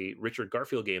 which was a Richard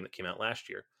Garfield game that came out last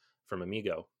year from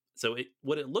Amigo. So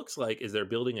what it looks like is they're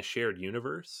building a shared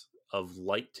universe of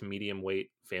light to medium weight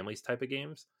families type of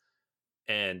games.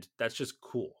 And that's just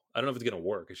cool. I don't know if it's going to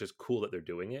work. It's just cool that they're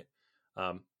doing it.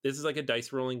 This is like a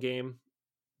dice rolling game,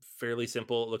 fairly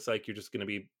simple. It looks like you're just going to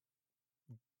be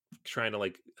trying to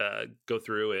like go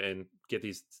through and get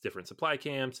these different supply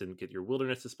camps and get your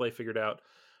wilderness display figured out.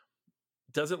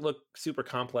 Doesn't look super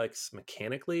complex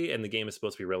mechanically, and the game is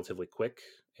supposed to be relatively quick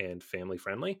and family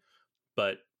friendly,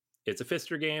 but it's a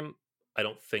Fister game. I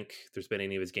don't think there's been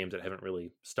any of his games that haven't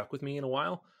really stuck with me in a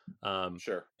while. Um,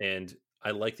 Sure. and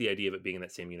I like the idea of it being in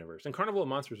that same universe. And Carnival of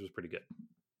Monsters was pretty good.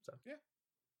 So Yeah.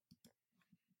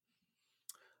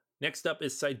 next up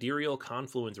is Sidereal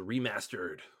Confluence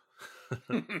Remastered.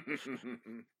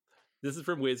 This is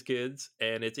from WizKids,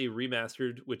 and it's a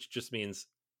remastered, which just means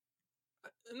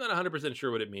I'm not 100%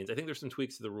 sure what it means. I think there's some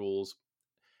tweaks to the rules.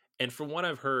 And from what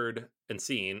I've heard and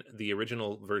seen, the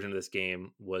original version of this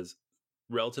game was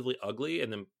relatively ugly,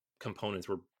 and the components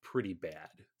were pretty bad.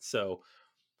 So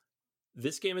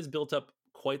this game has built up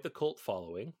quite the cult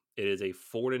following. It is a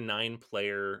 4 to 9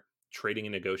 player trading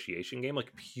and negotiation game,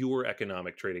 like pure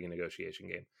economic trading and negotiation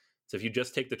game. So if you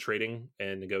just take the trading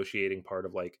and negotiating part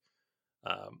of like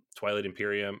Twilight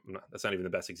Imperium, that's not even the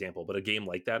best example, but a game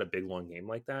like that, a big long game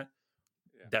like that,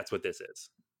 Yeah. that's what this is.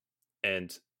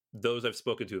 And those I've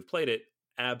spoken to have played it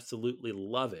absolutely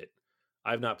love it.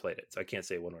 I've not played it, so I can't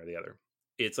say one way or the other.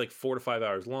 It's like 4 to 5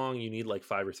 hours long. You need like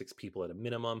 5 or 6 people at a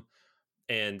minimum,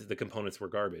 and the components were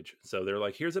garbage. So they're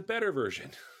like, here's a better version.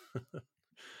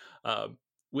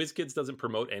 WizKids doesn't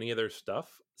promote any of their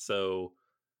stuff, so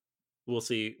we'll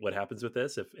see what happens with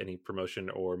this, if any promotion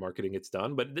or marketing gets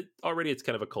done. But already it's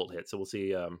kind of a cult hit, so we'll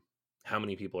see how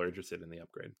many people are interested in the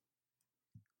upgrade.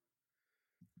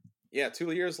 Yeah,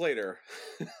 2 years later.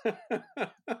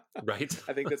 Right.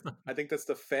 I think that's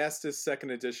the fastest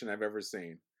second edition I've ever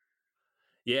seen.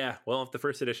 Yeah, well, if the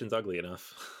first edition's ugly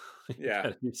enough, you Yeah.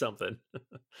 gotta do something.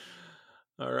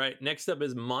 All right, next up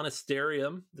is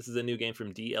Monasterium. This is a new game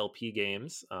from DLP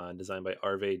Games, designed by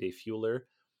Arve de Fuller.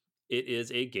 It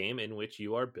is a game in which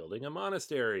you are building a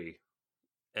monastery,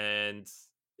 and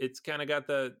it's kind of got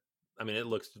it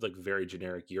looks like very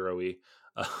generic Euro-y,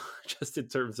 just in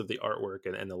terms of the artwork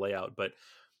and the layout, but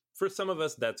for some of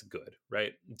us, that's good,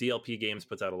 right? DLP Games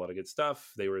puts out a lot of good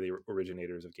stuff. They were the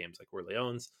originators of games like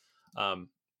Orleans.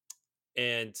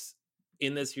 And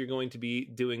in this, you're going to be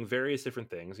doing various different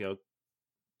things,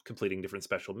 completing different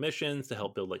special missions to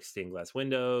help build like stained glass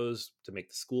windows, to make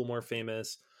the school more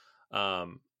famous.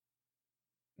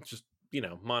 Just,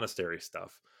 monastery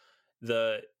stuff.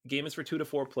 The game is for 2 to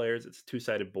 4 players. It's a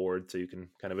 2-sided board, so you can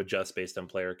kind of adjust based on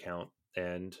player count.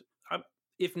 And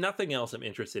if nothing else, I'm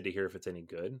interested to hear if it's any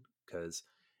good, because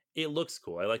it looks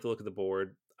cool. I like the look of the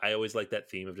board. I always like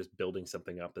that theme of just building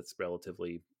something up that's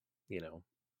relatively,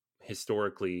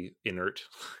 historically inert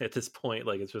at this point.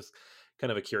 Like, it's just kind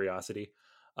of a curiosity.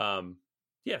 So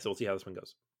we'll see how this one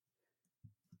goes.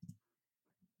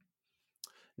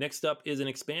 Next up is an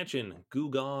expansion,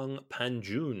 Gugong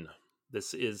Panjun.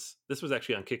 This was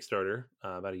actually on Kickstarter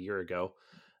about a year ago,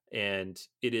 and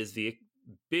it is the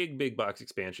big box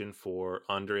expansion for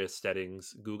Andreas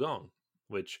Stedding's Gugong,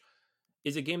 which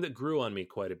is a game that grew on me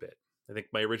quite a bit. I think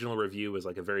my original review was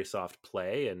like a very soft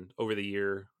play, and over the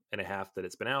year and a half that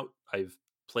it's been out, I've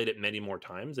played it many more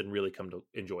times and really come to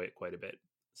enjoy it quite a bit.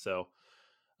 So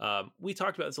we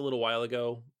talked about this a little while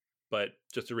ago, but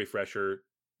just a refresher,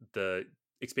 the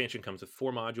expansion comes with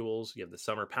 4 modules. You have the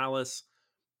Summer Palace,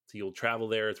 so you'll travel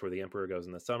there. It's where the Emperor goes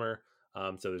in the summer.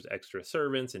 So there's extra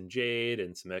servants and jade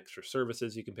and some extra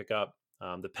services you can pick up.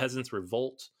 The Peasants'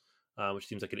 Revolt, which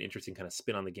seems like an interesting kind of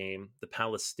spin on the game. The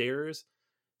Palace Stairs.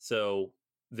 So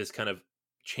this kind of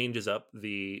changes up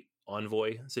the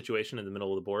envoy situation in the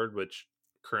middle of the board, which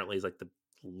currently is like the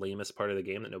lamest part of the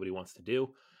game that nobody wants to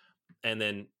do. And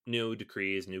then new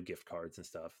decrees, new gift cards and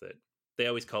stuff that they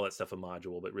always call that stuff a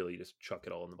module, but really you just chuck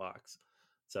it all in the box.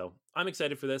 So I'm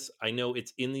excited for this. I know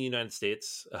it's in the United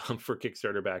States for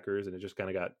Kickstarter backers, and it just kind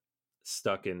of got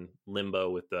stuck in limbo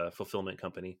with the fulfillment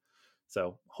company.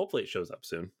 So hopefully it shows up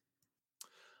soon.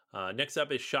 Next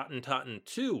up is Schotten Totten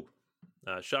 2.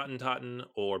 Schotten Totten,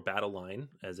 or Battle Line,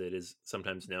 as it is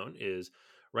sometimes known, is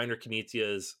Reiner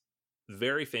Knizia's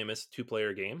very famous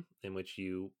 2-player game in which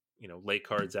you lay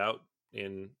cards out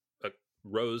in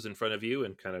rows in front of you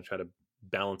and kind of try to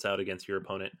balance out against your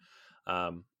opponent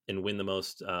and win the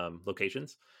most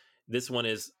locations. This one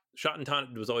is Schotten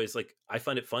Totten was always like, I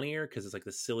find it funnier because it's like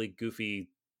the silly, goofy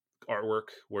artwork,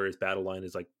 whereas Battle Line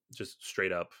is like just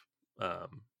straight up,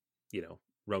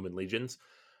 Roman legions.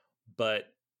 But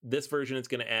this version is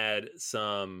going to add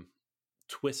some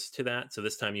twists to that. So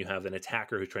this time you have an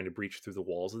attacker who's trying to breach through the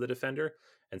walls of the defender.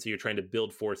 And so you're trying to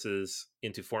build forces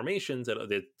into formations at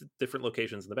the different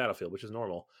locations in the battlefield, which is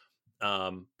normal.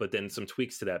 But then some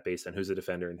tweaks to that based on who's the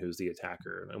defender and who's the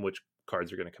attacker and which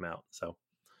cards are going to come out. So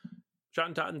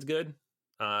Schotten Totten's good.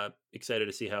 Excited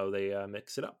to see how they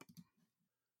mix it up.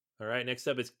 All right, next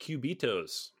up is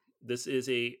Cubitos. This is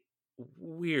a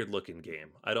weird looking game.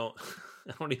 I don't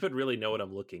I don't even really know what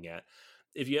I'm looking at.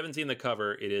 If you haven't seen the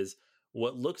cover, it is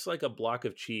what looks like a block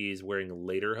of cheese wearing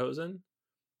lederhosen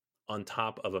on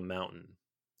top of a mountain.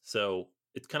 So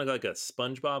it's kind of like a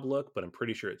SpongeBob look, but I'm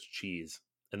pretty sure it's cheese.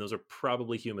 And those are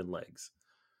probably human legs.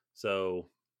 So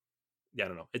yeah, I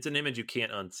don't know. It's an image you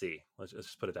can't unsee. Let's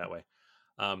just put it that way.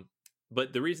 Um,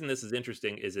 but the reason this is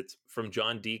interesting is it's from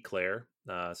John D. Clare,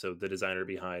 so the designer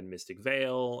behind Mystic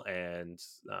Vale and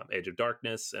Edge of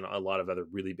Darkness and a lot of other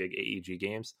really big AEG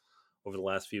games over the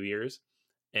last few years.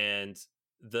 And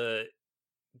the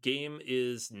game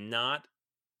is not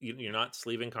you're not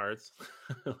sleeving cards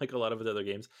like a lot of his other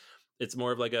games. It's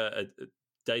more of like a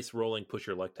dice rolling push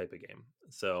your luck type of game.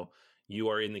 So you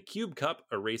are in the Cube Cup,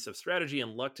 a race of strategy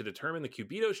and luck to determine the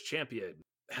Cubitos champion.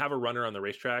 Have a runner on the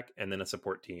racetrack and then a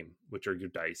support team, which are your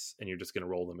dice, and you're just going to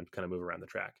roll them and kind of move around the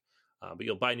track. But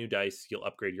you'll buy new dice, you'll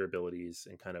upgrade your abilities,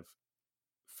 and kind of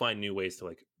find new ways to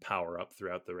like power up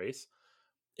throughout the race.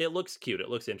 It looks cute, it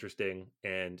looks interesting,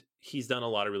 and he's done a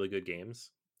lot of really good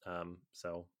games.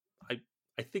 So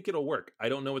I think it'll work. I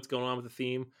don't know what's going on with the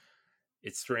theme.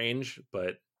 It's strange,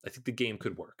 but I think the game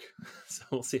could work. So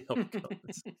we'll see how it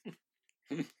goes.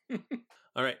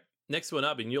 All right. Next one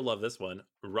up, and you'll love this one.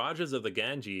 Rajas of the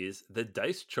Ganges, the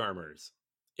Dice Charmers.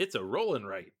 It's a rolling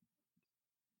right.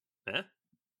 Eh?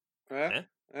 All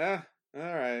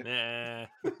right. Nah.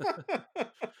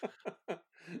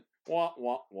 Wah,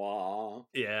 wah, wah.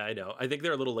 Yeah, I know. I think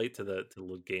they're a little late to the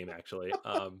game, actually.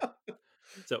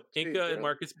 So Gee, Inca and really?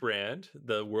 Marcus Brand,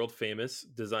 the world famous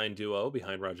design duo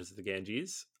behind Rajas of the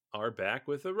Ganges, are back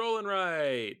with the Roll and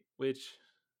Write, which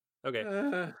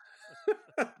okay,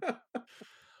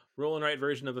 Roll and Write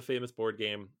version of a famous board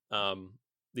game.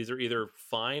 These are either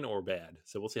fine or bad,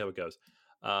 so we'll see how it goes.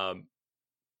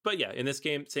 But yeah, in this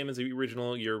game, same as the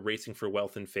original, you're racing for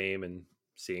wealth and fame and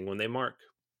seeing when they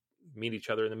meet each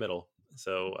other in the middle.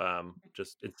 So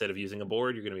just instead of using a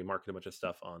board, you're going to be marking a bunch of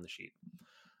stuff on the sheet.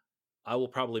 I will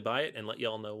probably buy it and let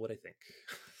y'all know what I think.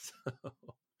 So,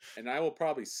 and I will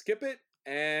probably skip it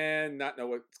and not know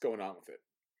what's going on with it.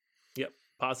 Yep.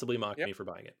 Possibly mock me for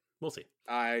buying it. We'll see.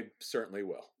 I certainly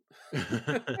will.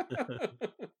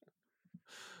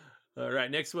 All right.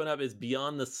 Next one up is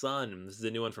Beyond the Sun. This is a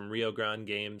new one from Rio Grande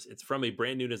Games. It's from a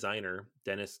brand new designer,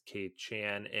 Dennis K.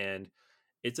 Chan, and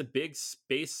it's a big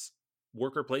space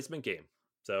worker placement game.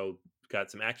 So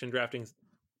got some action drafting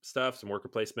stuff, some worker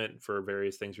placement for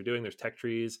various things you're doing. There's tech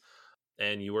trees,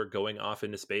 and you are going off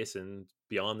into space and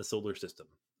beyond the solar system.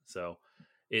 So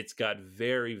it's got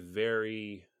very,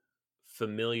 very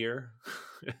familiar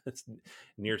it's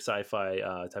near sci-fi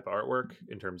type of artwork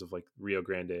in terms of like Rio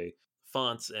Grande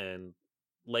fonts and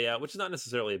layout, which is not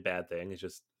necessarily a bad thing. It's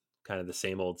just kind of the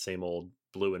same old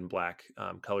blue and black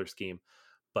color scheme,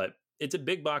 but it's a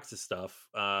big box of stuff.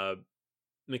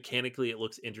 Mechanically it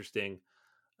looks interesting,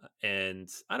 and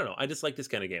I don't know, I just like this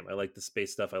kind of game. I like the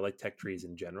space stuff, I like tech trees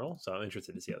in general, so I'm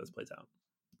interested to see how this plays out.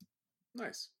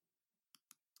 Nice.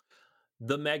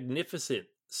 The Magnificent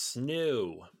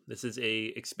Snow. This is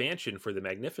a expansion for the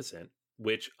Magnificent,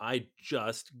 which I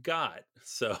just got.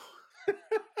 So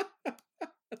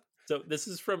this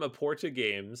is from Aporta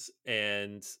Games,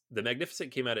 and the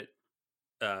Magnificent came out at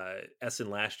Essen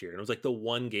last year, and it was like the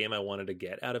one game I wanted to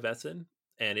get out of Essen,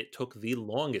 and it took the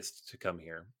longest to come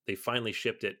here. They finally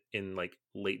shipped it in like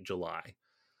late July.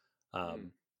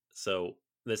 So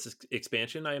this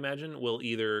expansion, I imagine, will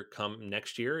either come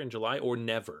next year in July or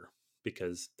never,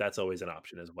 because that's always an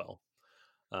option as well.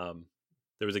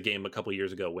 There was a game a couple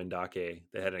years ago, Wendake,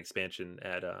 that had an expansion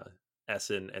at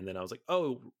Essen, and then I was like,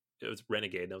 oh, it was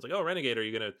Renegade, and I was like, oh, Renegade, are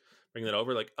you going to bring that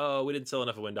over? Like, oh, we didn't sell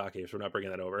enough of Wendake, so we're not bringing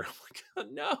that over. I'm like,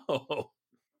 oh, no.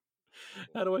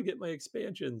 How do I get my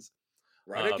expansions?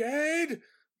 Renegade!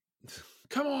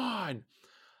 Come on!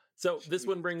 So this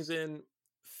one brings in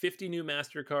 50 new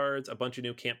master cards, a bunch of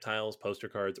new camp tiles, poster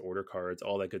cards, order cards,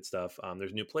 all that good stuff.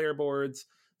 There's new player boards.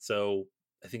 So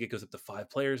I think it goes up to 5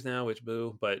 players now, which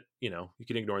boo, but you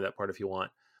can ignore that part if you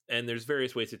want. And there's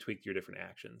various ways to tweak your different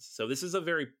actions. So this is a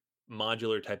very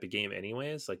modular type of game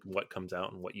anyways, like what comes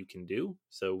out and what you can do.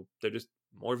 So they're just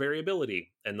more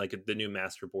variability, and like the new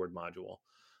master board module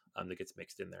that gets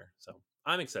mixed in there. So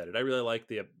I'm excited. I really like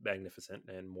the Magnificent,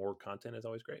 and more content is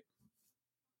always great.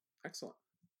 Excellent.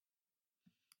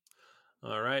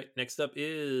 All right. Next up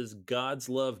is Gods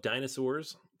Love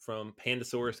Dinosaurs from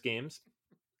Pandasaurus Games.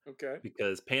 Okay.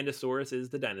 Because Pandasaurus is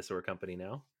the dinosaur company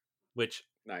now, which,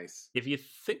 nice. If you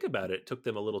think about it, took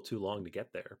them a little too long to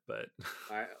get there. But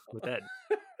with that,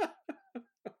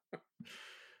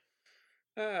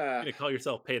 you're going to call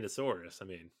yourself Pandasaurus. I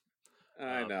mean,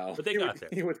 I know. But they got there.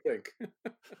 You would think.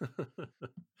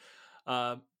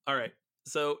 All right.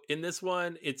 So in this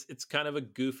one, it's kind of a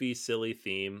goofy, silly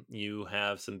theme. You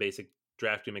have some basic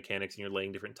drafting mechanics, and you're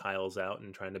laying different tiles out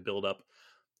and trying to build up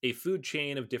a food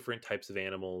chain of different types of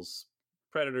animals,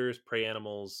 predators, prey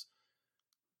animals.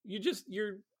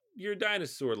 You're a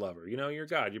dinosaur lover. You know, you're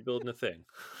God. You're building a thing.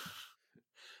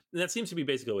 And that seems to be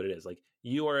basically what it is. Like,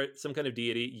 you are some kind of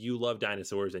deity. You love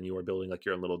dinosaurs, and you are building like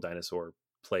your own little dinosaur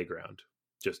playground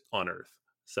just on Earth.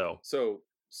 So So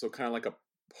kind of like a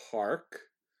park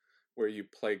where you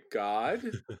play God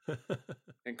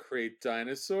and create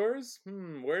dinosaurs.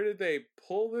 Where did they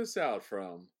pull this out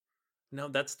from? no,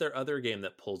 that's their other game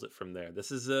that pulls it from there.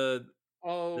 This is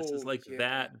Oh like yeah.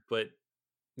 that, but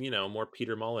more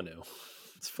Peter Molyneux.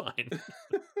 It's fine.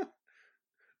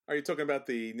 Are you talking about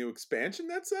the new expansion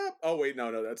that's up? Oh wait,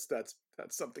 no, that's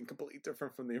something completely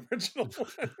different from the original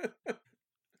one.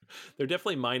 They're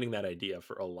definitely mining that idea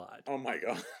for a lot. Oh my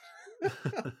god.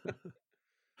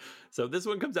 So this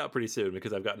one comes out pretty soon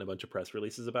because I've gotten a bunch of press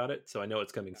releases about it, so I know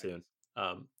it's coming soon.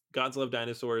 Nice. Gods Love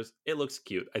Dinosaurs. It looks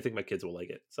cute. I think my kids will like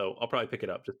it, so I'll probably pick it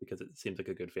up just because it seems like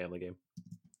a good family game.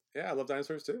 Yeah, I love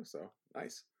dinosaurs too, so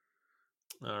nice.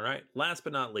 All right. Last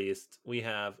but not least, we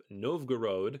have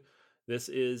Novgorod. This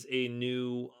is a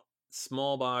new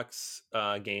small box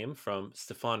game from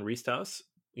Stefan Riesthaus,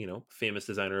 famous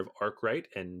designer of Arkwright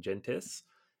and Gentis.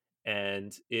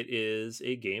 And it is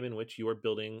a game in which you are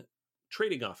building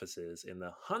trading offices in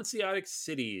the Hanseatic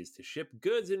cities to ship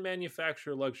goods and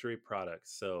manufacture luxury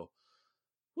products. So,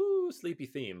 woo, sleepy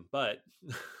theme, but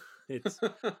it's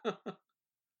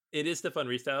it is Stefan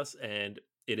Riesthaus, and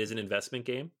it is an investment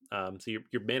game. So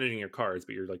you're managing your cards,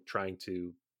 but you're like trying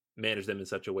to manage them in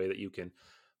such a way that you can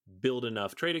build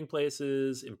enough trading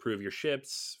places, improve your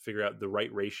ships, figure out the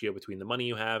right ratio between the money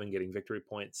you have and getting victory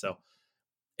points. So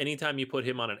anytime you put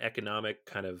him on an economic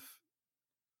kind of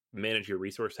manage your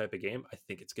resource type of game, I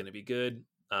think it's going to be good.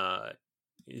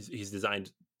 He's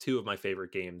designed two of my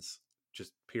favorite games,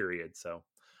 just period. So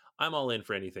I'm all in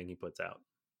for anything he puts out.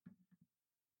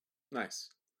 Nice.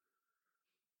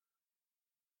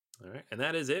 All right. And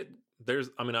that is it.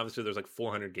 Obviously there's like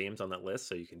 400 games on that list,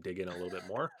 so you can dig in a little bit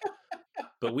more.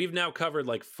 But we've now covered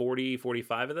like 40,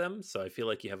 45 of them. So I feel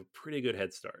like you have a pretty good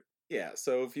head start. Yeah,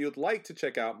 so if you'd like to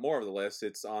check out more of the list,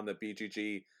 it's on the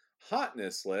BGG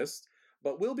Hotness list.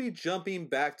 But we'll be jumping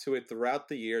back to it throughout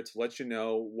the year to let you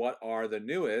know what are the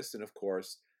newest and, of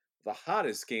course, the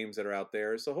hottest games that are out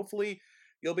there. So hopefully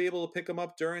you'll be able to pick them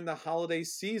up during the holiday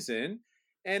season.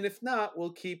 And if not,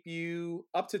 we'll keep you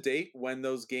up to date when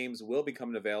those games will be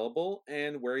coming available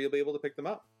and where you'll be able to pick them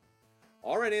up.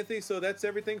 All right, Anthony, so that's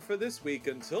everything for this week.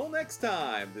 Until next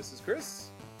time, this is Chris.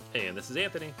 And this is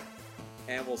Anthony.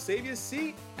 And we'll save you a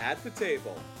seat at the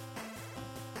table.